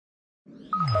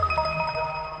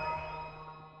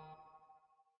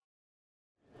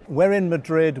We're in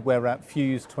Madrid, we're at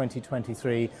Fyuz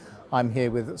 2023. I'm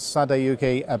here with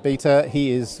Sadayuki Abeta.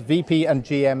 He is VP and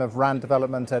GM of RAN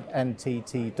development at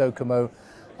NTT Docomo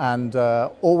and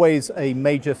always a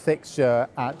major fixture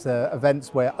at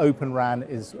events where Open RAN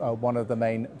is one of the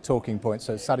main talking points.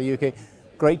 So Sadayuki,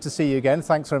 great to see you again.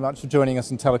 Thanks very much for joining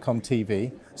us on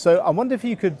TelecomTV. So I wonder if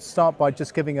you could start by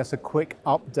just giving us a quick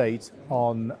update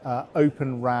on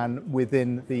Open RAN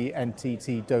within the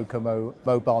NTT Docomo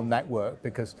mobile network,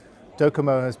 because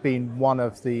Docomo has been one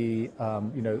of the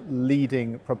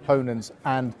leading proponents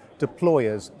and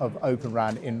deployers of Open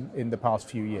RAN in the past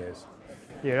few years.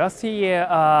 Yeah, last year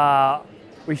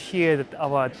we shared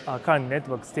our current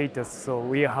network status, so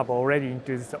we have already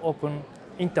introduced the open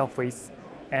interface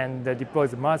and deployed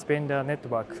the multi-vendor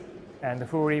network and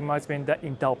fully multi-vendor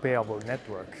interoperable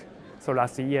network. So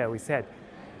last year we said.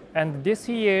 And this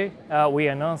year we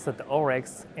announced that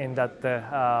Orex in that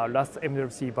last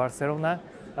MWC Barcelona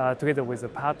together with the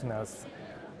partners.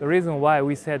 The reason why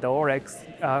we said Orex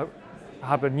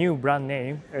have a new brand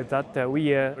name is that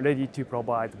we are ready to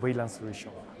provide VLAN solution.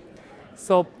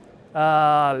 So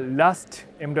last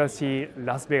MWC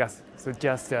Las Vegas, so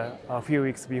just a few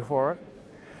weeks before,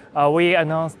 we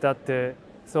announced that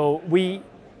so we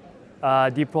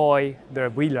deploy the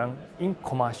VLAN in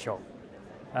commercial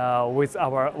with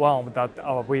our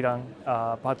our VLAN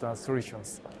partner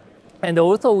solutions. And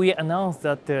also we announced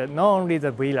that not only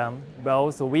the VLAN, but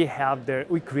also we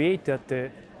created the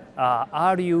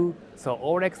RU, so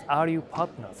Orex RU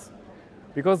partners,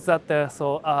 because that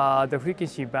the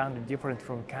frequency band is different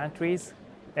from countries,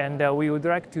 and we would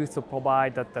like to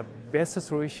provide the best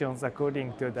solutions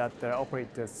according to that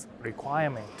operator's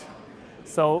requirement.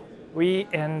 So we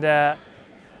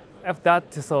after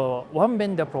that, so one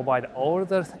vendor provide all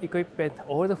the equipment,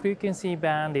 all the frequency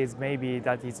band is maybe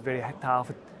that is very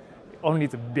tough. Only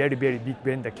the very big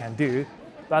vendor can do.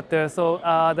 But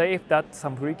if that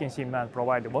some frequency band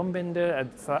provide one vendor and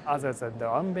others than the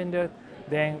one vendor,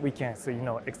 then we can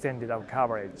extend our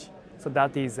coverage. So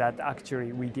that is that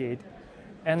actually we did.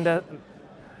 And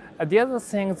the other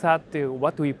thing that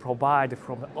what we provide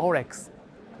from Orex,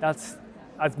 that's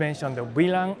as mentioned the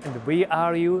VLAN and the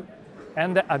VRU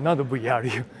and another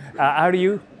VRU,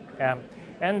 RU,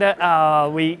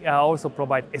 and we also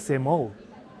provide SMO,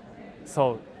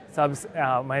 so service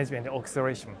management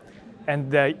orchestration.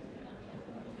 And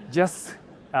just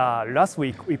last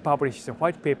week we published a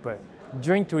white paper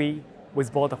jointly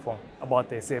with Vodafone about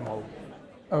the SMO.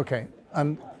 Okay,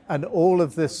 and all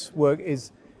of this work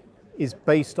is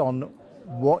based on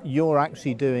what you're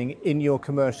actually doing in your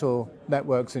commercial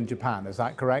networks in Japan. Is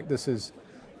that correct? This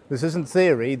isn't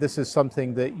theory. This is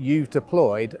something that you've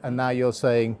deployed, and now you're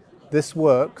saying this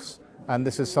works, and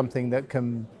this is something that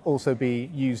can also be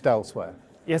used elsewhere.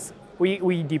 Yes,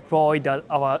 we deployed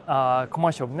our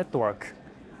commercial network.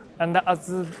 And as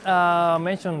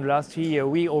mentioned last year,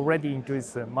 we already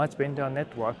introduced a multi-vendor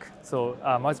network, so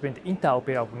multi-vendor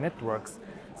interoperable networks.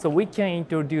 So we can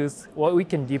we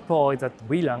can deploy that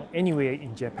VLAN anywhere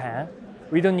in Japan.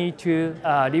 We don't need to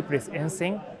replace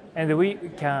anything, and we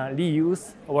can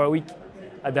reuse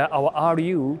our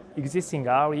RU, existing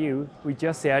RU, we're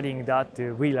just adding that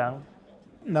VLAN.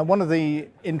 Now, one of the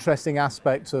interesting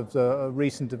aspects of the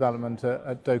recent development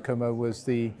at Docomo was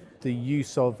the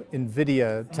use of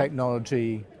NVIDIA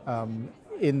technology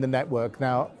in the network.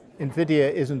 Now,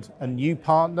 NVIDIA isn't a new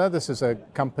partner. This is a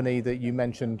company that you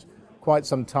mentioned quite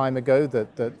some time ago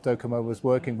that Docomo was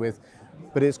working with,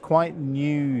 but it's quite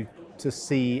new to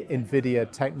see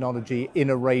NVIDIA technology in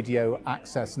a radio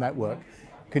access network.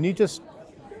 Can you just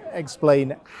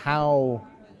explain how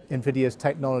NVIDIA's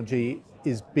technology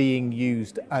is being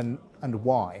used and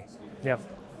why? Yeah,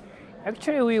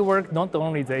 actually we work not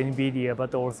only the NVIDIA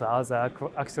but also other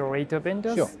accelerator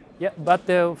vendors. Sure. Yeah, but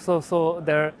so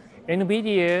the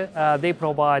NVIDIA they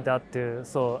provide that the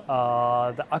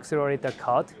accelerator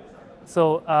card.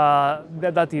 So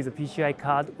that is a PCI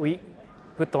card. We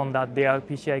put on their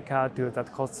PCI card to that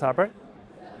host server,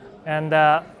 and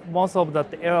most of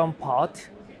that ARM part,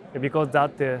 because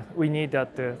that we need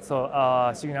that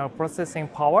signal processing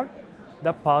power.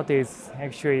 That part is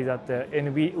actually that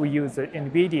we use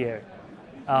NVIDIA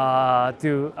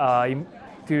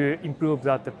to improve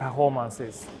that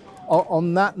performances.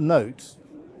 On that note,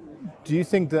 do you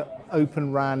think that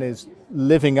Open RAN is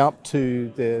living up to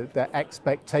the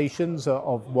expectations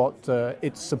of what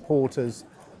its supporters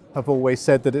have always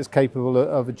said that it's capable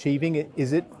of achieving?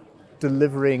 Is it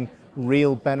delivering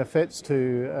real benefits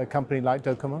to a company like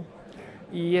Docomo?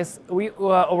 Yes, we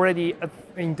already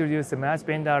introduced the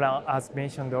multi-vendor as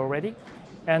mentioned already.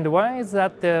 And one is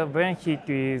that the benefit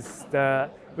is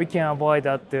we can avoid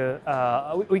that.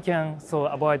 We can so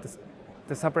avoid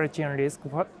the supply chain risk.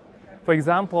 For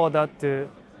example, that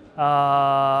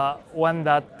one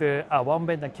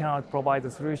vendor cannot provide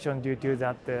the solution due to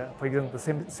that, for example,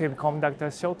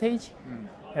 semiconductor shortage,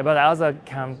 but other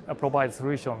can provide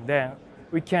solution. Then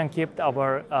we can keep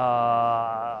our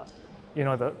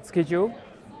the schedule,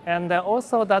 and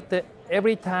also that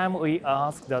every time we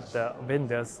ask that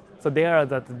vendors, so there are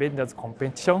that vendors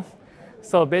competition,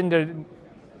 so vendor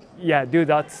do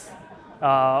that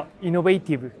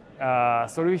innovative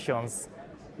solutions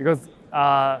because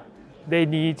they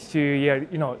need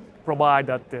to provide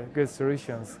that good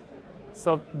solutions.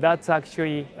 So that's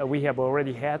actually we have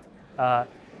already had,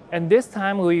 and this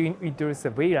time we introduced the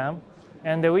VLAN,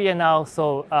 and we are now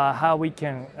how we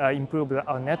can improve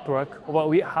our network,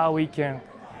 how we can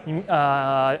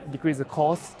decrease the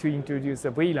cost to introduce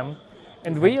the VLAN.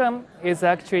 And VLAN is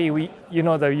actually we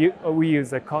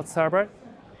use a cloud server,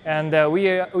 and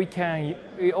we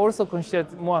also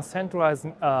consider more centralized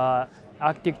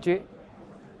architecture.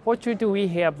 Fortunately, we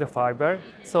have the fiber,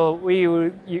 so we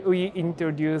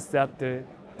introduce that the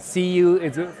CU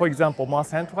is, for example, more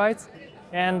centralized,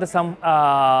 and some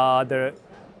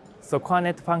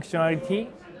connect functionality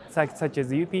such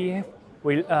as UPF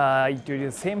will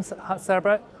introduce same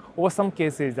server, or some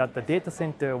cases that the data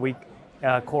center we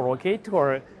co-locate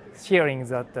or sharing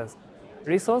that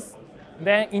resource.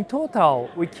 Then in total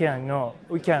we can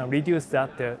reduce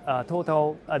that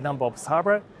total number of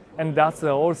server, and that's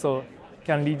also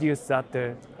can reduce that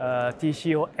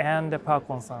TCO and the power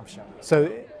consumption. So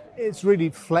it's really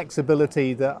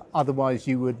flexibility that otherwise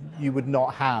you would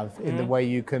not have in the way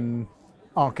you can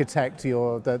architect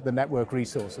the network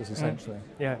resources essentially.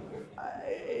 Yeah.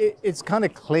 It's kind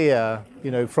of clear,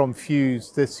 from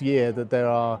Fyuz this year that there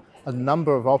are a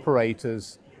number of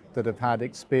operators that have had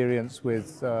experience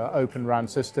with Open RAN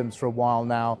systems for a while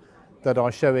now that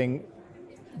are showing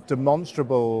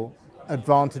demonstrable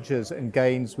advantages and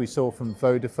gains. We saw from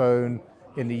Vodafone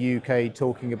in the UK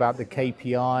talking about the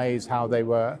KPIs, how they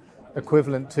were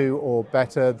equivalent to or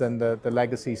better than the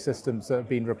legacy systems that have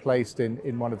been replaced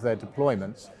in one of their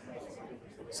deployments.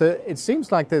 So it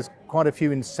seems like there's quite a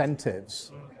few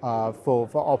incentives for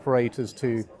operators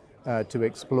to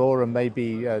explore and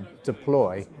maybe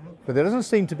deploy, but there doesn't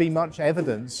seem to be much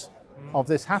evidence of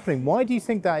this happening. Why do you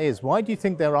think that is? Why do you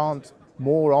think there aren't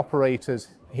more operators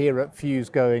here at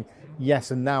Fyuz going, yes,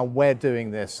 and now we're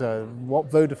doing this? What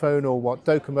Vodafone or what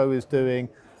Docomo is doing,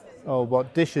 or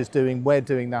what Dish is doing, we're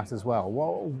doing that as well.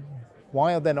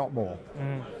 Why are there not more?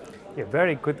 Yeah,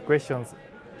 very good questions.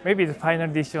 Maybe the final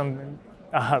decision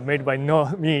made by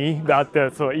me, but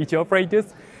so each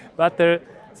operators. But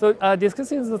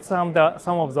discussing with some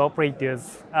of the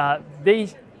operators, they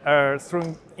are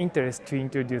strong interest to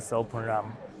introduce Open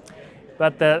RAN.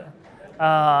 But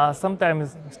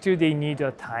sometimes still they need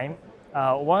time.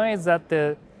 One is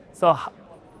that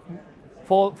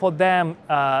for them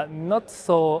not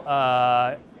so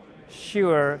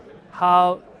sure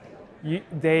how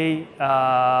they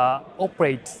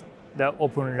operate the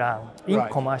Open RAN in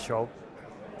commercial.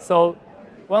 So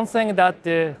one thing that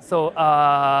the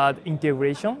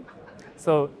integration.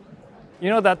 So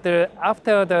that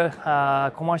after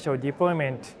the commercial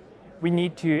deployment, we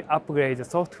need to upgrade the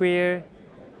software.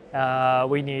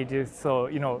 We need to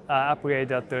upgrade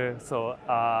the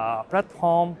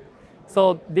platform.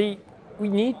 So we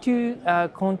need to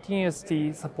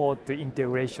continuously support the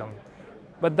integration.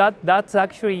 But that's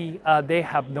actually they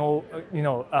have no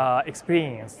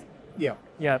experience. Yeah.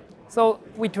 Yeah. So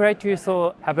we try to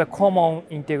have a common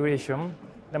integration.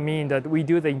 That means that we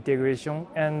do the integration,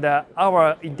 and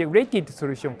our integrated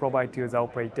solution provided to the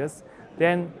operators.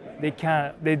 Then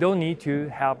they don't need to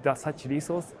have such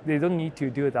resource. They don't need to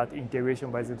do that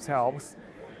integration by themselves.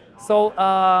 So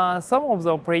some of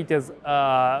the operators,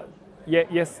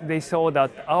 yes, they saw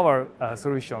that our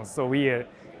solutions. So we are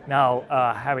now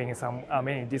having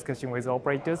many discussion with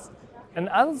operators, and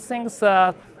other things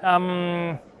that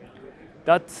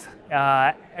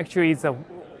actually is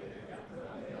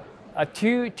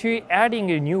to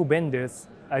adding new vendors,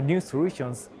 new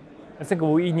solutions. I think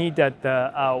we need that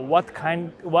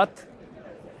what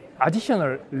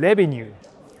additional revenue,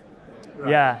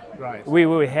 we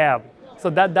will have. So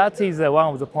that is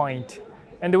one of the point,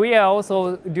 and we are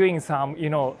also doing some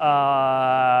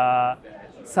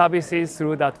services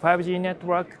through that 5G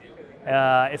network,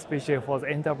 especially for the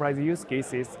enterprise use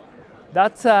cases.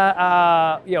 That's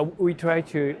we try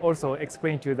to also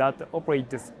explain to that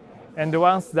operators. And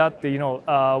once that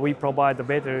we provide the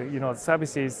better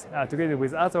services together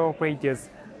with other operators,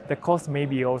 the cost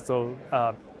maybe also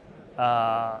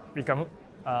become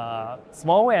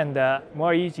small and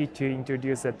more easy to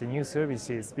introduce the new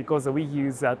services because we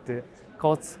use that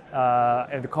COTS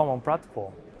and common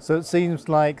platform. So it seems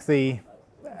like the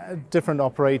different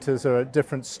operators are at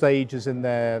different stages in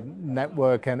their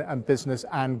network and business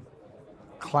and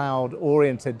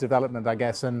cloud-oriented development, I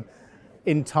guess, and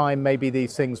in time maybe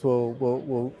these things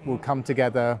will come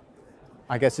together.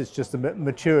 I guess it's just the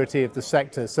maturity of the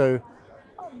sector. So,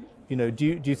 you know,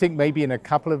 do you think maybe in a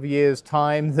couple of years'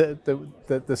 time that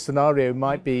the scenario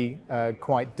might be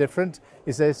quite different?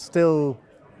 Is there still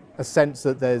a sense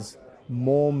that there's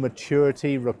more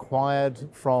maturity required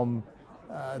from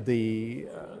the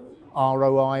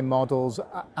ROI models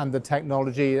and the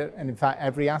technology, and in fact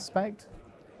every aspect?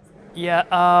 Yeah,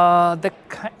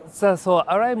 so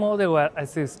ROI model I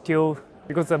think still,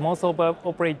 because most of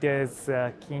operators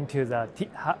keen to the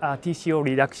TCO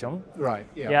reduction. Right.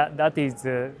 Yeah. Yeah, that is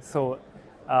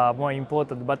more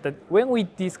important. But when we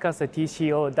discuss the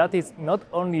TCO, that is not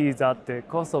only that the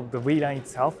cost of the VLAN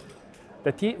itself.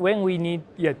 When we need,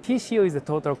 TCO is the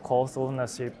total cost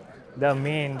ownership. That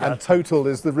means and total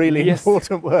is the really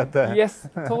important word there. Yes,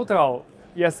 total.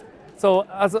 Yes. So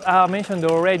as I mentioned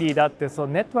already, that so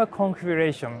network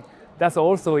configuration, that's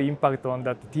also impact on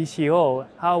that TCO,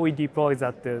 how we deploy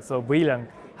that so VLAN,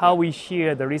 how we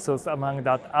share the resource among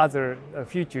that other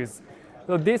features.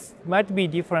 So this might be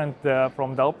different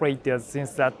from the operators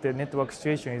since that the network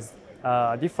situation is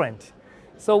different.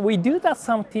 So we do that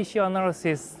some TCO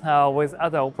analysis with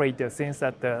other operators since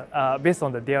that based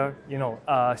on their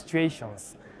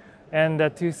situations, and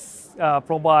to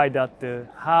provide that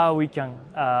how we can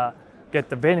get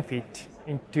the benefit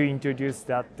to introduce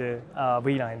that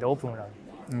VLAN and Open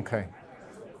LAN. Okay.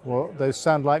 Well, those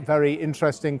sound like very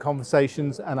interesting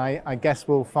conversations, and I guess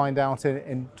we'll find out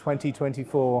in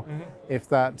 2024 if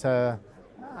that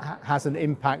has an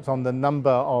impact on the number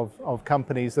of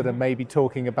companies that are maybe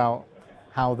talking about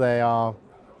how they are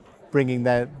bringing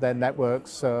their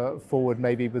networks forward,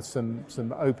 maybe with some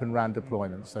Open RAN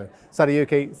deployments. So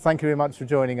Sadayuki, thank you very much for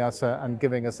joining us and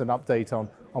giving us an update on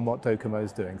what Docomo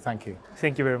is doing. Thank you.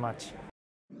 Thank you very much.